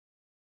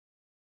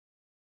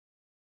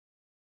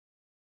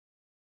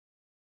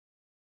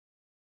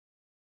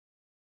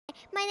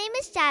My name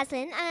is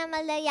Jaslyn, and I'm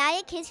a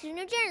JaJa Kids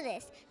Junior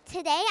journalist.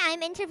 Today,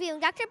 I'm interviewing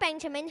Dr.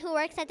 Benjamin, who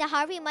works at the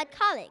Harvey Mudd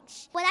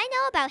College. What I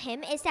know about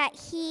him is that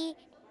he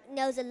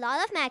knows a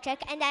lot of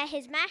magic and that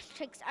his math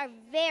tricks are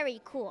very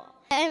cool.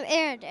 I'm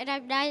Aaron, and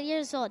I'm 9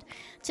 years old.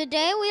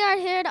 Today, we are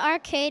here in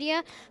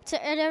Arcadia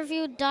to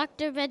interview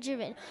Dr.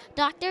 Benjamin.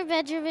 Dr.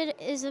 Benjamin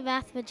is a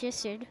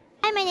mathematician.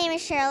 Hi, my name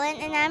is Sherilyn,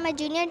 and I'm a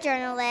junior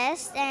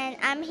journalist, and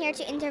I'm here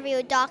to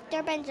interview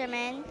Dr.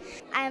 Benjamin.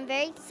 I'm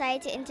very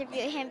excited to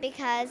interview him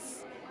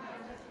because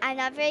I'm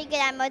not very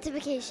good at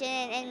multiplication,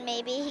 and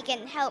maybe he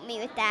can help me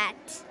with that.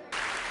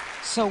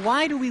 So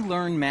why do we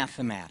learn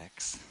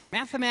mathematics?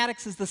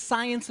 Mathematics is the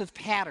science of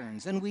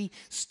patterns, and we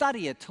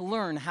study it to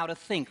learn how to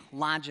think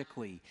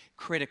logically,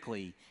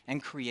 critically,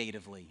 and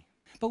creatively.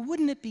 But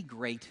wouldn't it be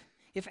great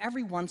if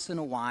every once in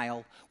a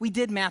while we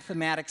did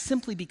mathematics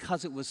simply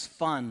because it was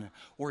fun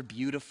or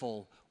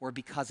beautiful or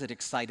because it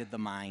excited the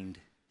mind?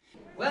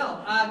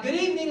 Well, good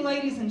evening,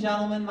 ladies and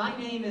gentlemen. My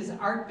name is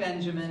Art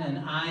Benjamin,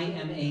 and I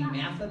am a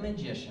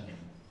mathemagician.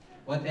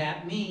 What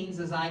that means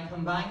is I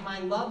combine my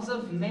loves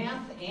of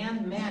math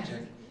and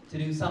magic to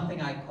do something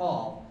I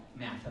call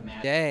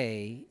mathematics.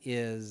 Today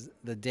is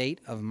the date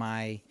of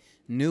my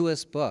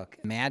newest book,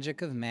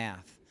 Magic of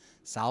Math,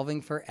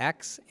 Solving for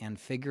X and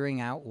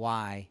Figuring Out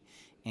Y.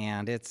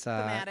 And it's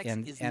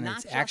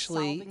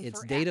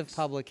its date of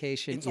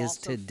publication is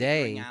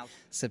today,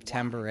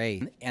 September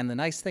 8th. And the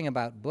nice thing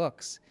about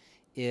books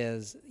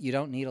is you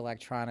don't need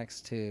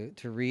electronics to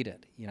read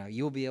it. You know,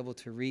 you'll be able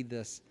to read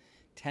this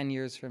 10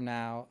 years from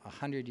now,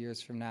 100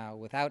 years from now,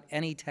 without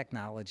any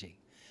technology.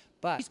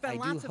 But I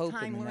do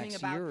hope in the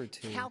next year or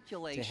two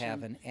to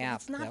have an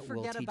app that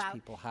will teach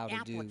people how to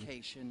do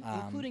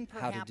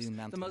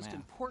mental math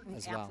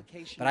as well.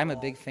 But I'm a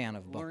big fan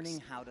of books. Learning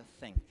how to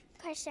think.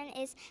 Question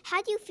is,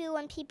 how do you feel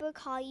when people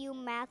call you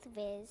Math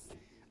Whiz?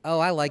 Oh,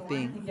 I like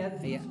being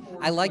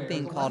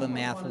called a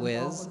math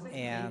whiz,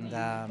 and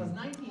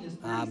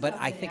but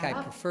I think I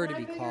prefer to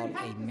be called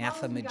a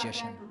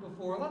mathemagician.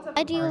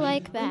 Why do you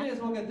like math?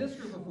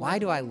 Why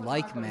do I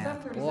like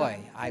math? Boy,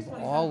 I've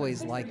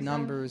always liked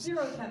numbers.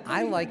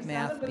 I like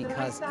math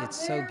because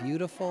it's so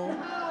beautiful,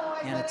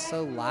 and it's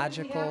so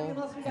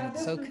logical, and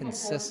it's so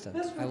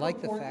consistent. I like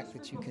the fact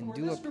that you can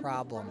do a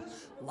problem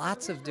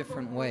lots of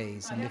different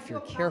ways, and if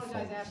you're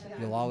careful,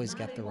 you'll always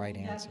get the right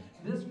answer.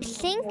 I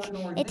think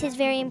it is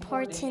very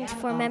important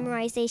for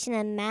memorization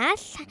and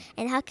math,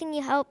 and how can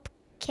you help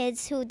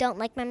kids who don't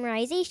like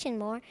memorization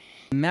more?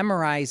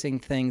 Memorizing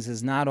things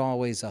is not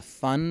always a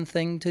fun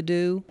thing to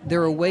do.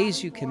 There are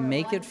ways you can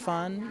make it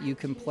fun. You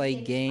can play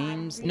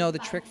games. You know the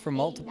trick for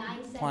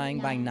multiplying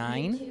by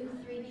 9?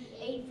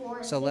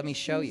 So let me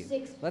show you.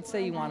 Let's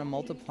say you want to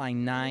multiply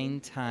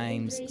 9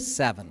 times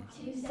 7.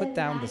 Put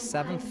down the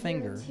 7th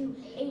finger,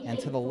 and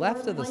to the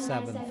left of the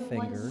 7th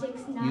finger,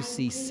 you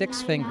see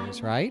 6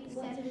 fingers, right?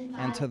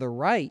 And to the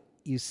right,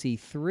 you see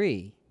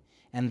 3.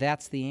 And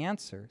that's the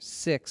answer,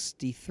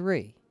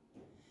 63.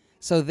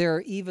 So there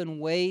are even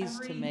ways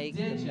to make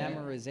the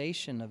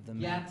memorization of the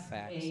math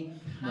facts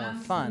more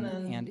fun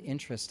and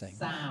interesting.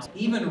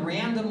 Even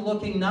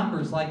random-looking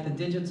numbers like the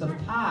digits of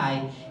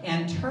pi,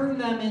 and turn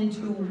them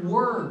into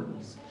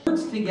words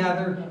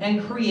together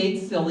and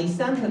create silly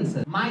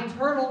sentences. My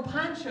turtle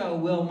Pancho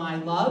will, my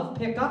love,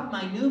 pick up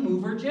my new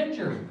mover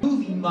Ginger.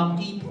 Movie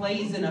monkey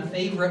plays in a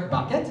favorite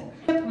bucket.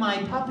 Tip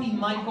my puppy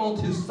Michael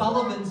to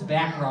Sullivan's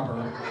back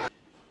rubber.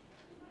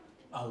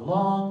 A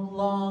long,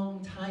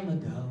 long time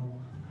ago,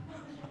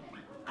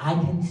 I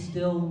can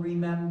still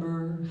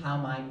remember how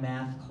my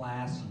math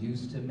class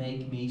used to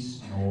make me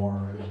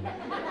snore.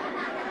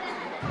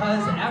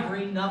 'Cause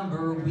every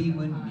number we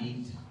would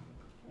meet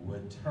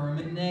would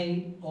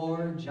terminate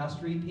or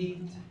just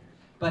repeat.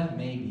 But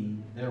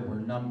maybe there were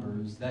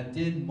numbers that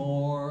did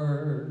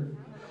more.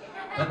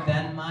 But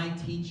then my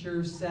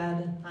teacher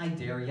said, I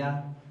dare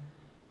ya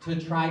to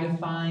try to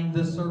find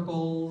the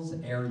circle's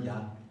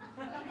area.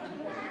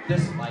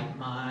 Despite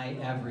my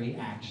every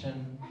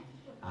action,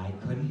 I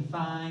couldn't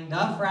find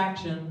a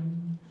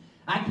fraction.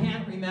 I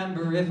can't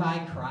remember if I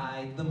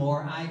cried the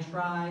more I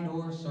tried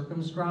or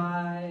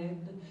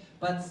circumscribed,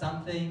 but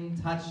something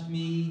touched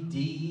me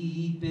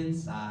deep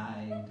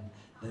inside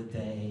the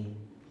day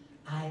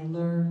I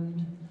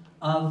learned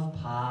of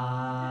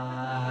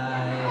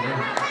pi.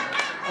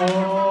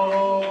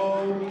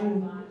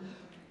 Oh,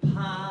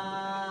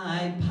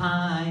 pi,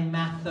 pi,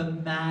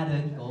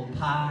 mathematical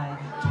pi.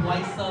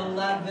 Twice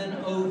 11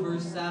 over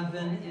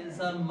 7 is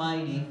a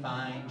mighty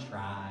fine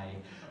try.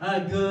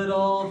 A good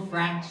old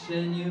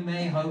fraction you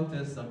may hope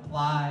to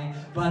supply,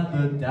 but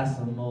the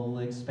decimal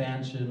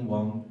expansion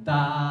won't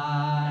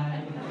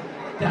die.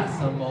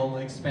 Decimal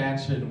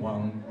expansion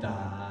won't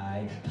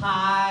die.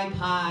 Pi,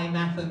 pi,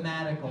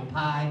 mathematical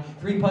pi.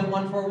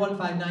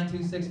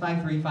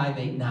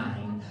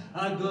 3.1415926535889.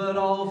 A good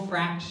old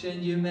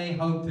fraction you may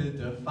hope to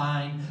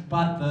define,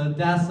 but the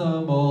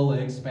decimal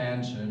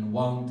expansion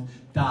won't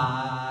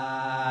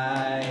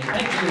die.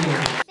 Thank you.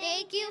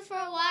 Thank you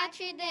for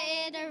watching the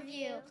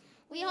interview.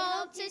 We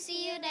hope to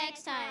see you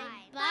next time.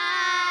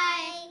 Bye!